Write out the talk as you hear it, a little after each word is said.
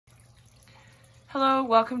Hello,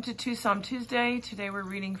 welcome to Psalm Tuesday. Today we're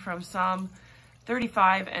reading from Psalm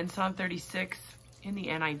 35 and Psalm 36 in the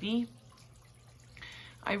NIV.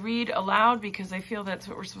 I read aloud because I feel that's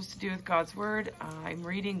what we're supposed to do with God's Word. I'm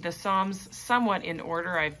reading the Psalms somewhat in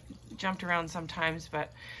order. I've jumped around sometimes,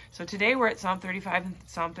 so today we're at Psalm 35 and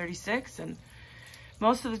Psalm 36, and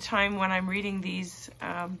most of the time when I'm reading these,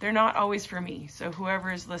 they're not always for me. So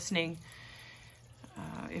whoever is listening,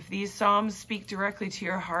 if these Psalms speak directly to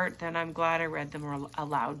your heart, then I'm glad I read them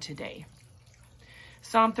aloud today.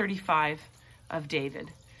 Psalm 35 of David.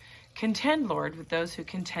 Contend, Lord, with those who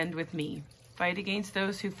contend with me. Fight against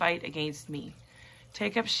those who fight against me.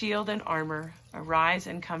 Take up shield and armor. Arise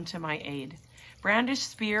and come to my aid. Brandish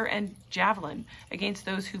spear and javelin against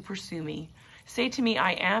those who pursue me. Say to me,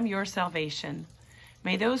 I am your salvation.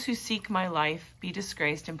 May those who seek my life be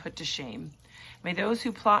disgraced and put to shame. May those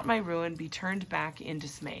who plot my ruin be turned back in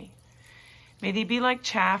dismay. May they be like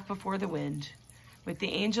chaff before the wind, with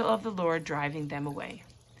the angel of the Lord driving them away.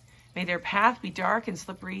 May their path be dark and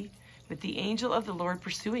slippery, with the angel of the Lord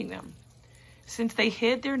pursuing them. Since they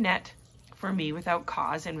hid their net for me without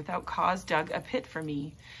cause, and without cause dug a pit for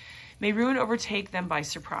me, may ruin overtake them by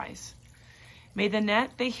surprise. May the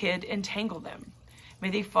net they hid entangle them. May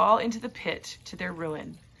they fall into the pit to their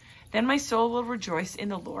ruin. Then my soul will rejoice in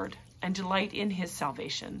the Lord and delight in his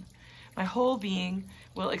salvation. My whole being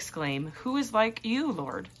will exclaim, who is like you,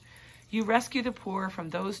 Lord? You rescue the poor from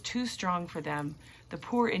those too strong for them, the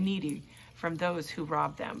poor and needy from those who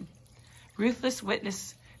rob them. Ruthless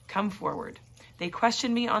witnesses come forward. They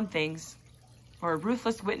question me on things, or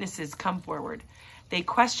ruthless witnesses come forward. They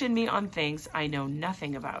question me on things I know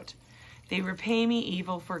nothing about. They repay me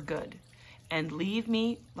evil for good and leave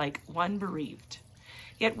me like one bereaved.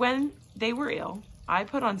 Yet when they were ill, I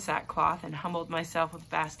put on sackcloth and humbled myself with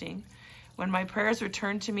fasting. When my prayers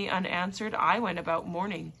returned to me unanswered, I went about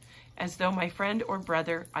mourning, as though for my friend or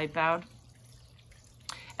brother.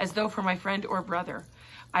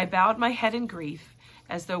 I bowed my head in grief,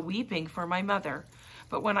 as though weeping for my mother.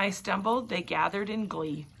 But when I stumbled, they gathered in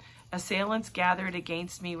glee. Assailants gathered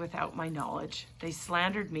against me without my knowledge. They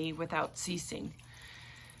slandered me without ceasing.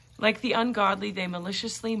 Like the ungodly, they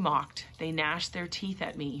maliciously mocked. They gnashed their teeth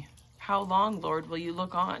at me. How long, Lord, will you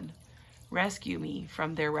look on? Rescue me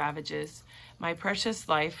from their ravages, my precious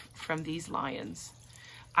life from these lions.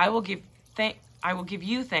 I will give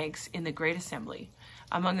you thanks in the great assembly.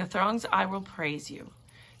 Among the throngs I will praise you.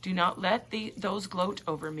 Do not let those gloat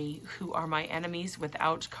over me who are my enemies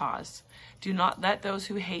without cause. Do not let those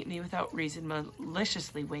who hate me without reason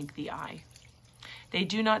maliciously wink the eye. They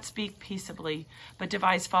do not speak peaceably, but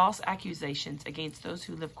devise false accusations against those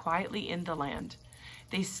who live quietly in the land.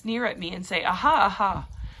 They sneer at me and say, aha, aha,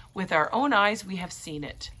 with our own eyes we have seen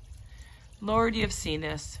it. Lord, you have seen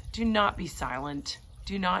this. Do not be silent.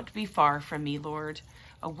 Do not be far from me, Lord.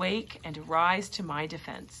 Awake and arise to my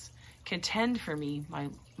defense. Contend for me,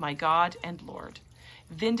 my God and Lord.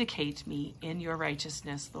 Vindicate me in your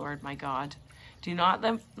righteousness, Lord, my God. Do not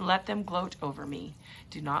let them gloat over me.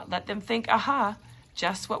 Do not let them think, aha,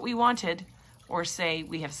 just what we wanted, or say,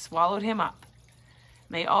 we have swallowed him up.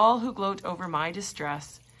 May all who gloat over my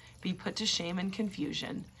distress be put to shame and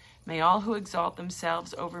confusion. May all who exalt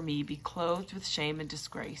themselves over me be clothed with shame and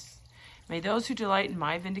disgrace. May those who delight in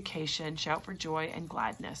my vindication shout for joy and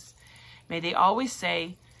gladness. May they always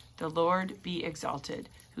say, the Lord be exalted,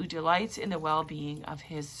 who delights in the well-being of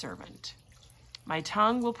his servant. My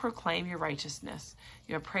tongue will proclaim your righteousness,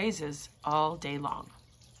 your praises all day long.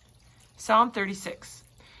 Psalm 36,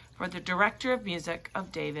 for the director of music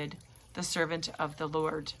of David, the servant of the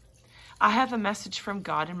Lord. I have a message from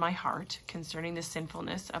God in my heart concerning the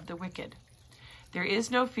sinfulness of the wicked. There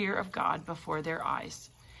is no fear of God before their eyes.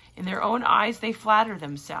 In their own eyes they flatter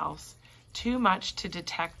themselves, too much to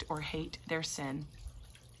detect or hate their sin.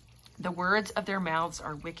 The words of their mouths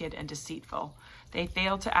are wicked and deceitful. They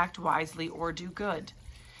fail to act wisely or do good.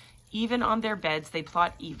 Even on their beds they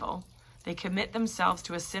plot evil. They commit themselves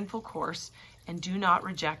to a sinful course and do not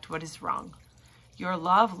reject what is wrong. Your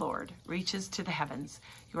love, Lord, reaches to the heavens,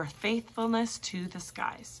 your faithfulness to the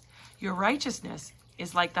skies. Your righteousness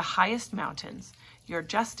is like the highest mountains, your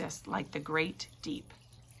justice like the great deep.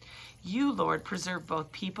 You, Lord, preserve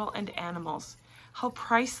both people and animals. How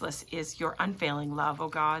priceless is your unfailing love, O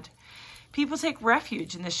God. People take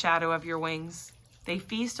refuge in the shadow of your wings. They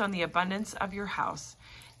feast on the abundance of your house.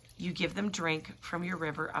 You give them drink from your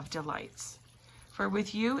river of delights. For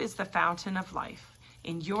with you is the fountain of life.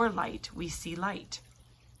 In your light we see light.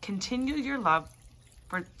 Continue your love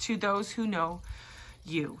to those who know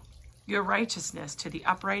you, your righteousness to the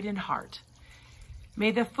upright in heart. May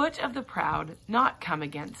the foot of the proud not come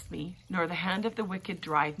against me, nor the hand of the wicked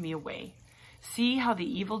drive me away. See how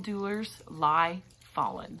the evildoers lie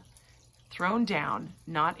fallen, thrown down,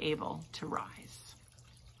 not able to rise.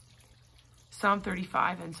 Psalm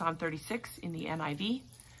 35 and Psalm 36 in the NIV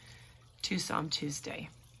to Psalm Tuesday.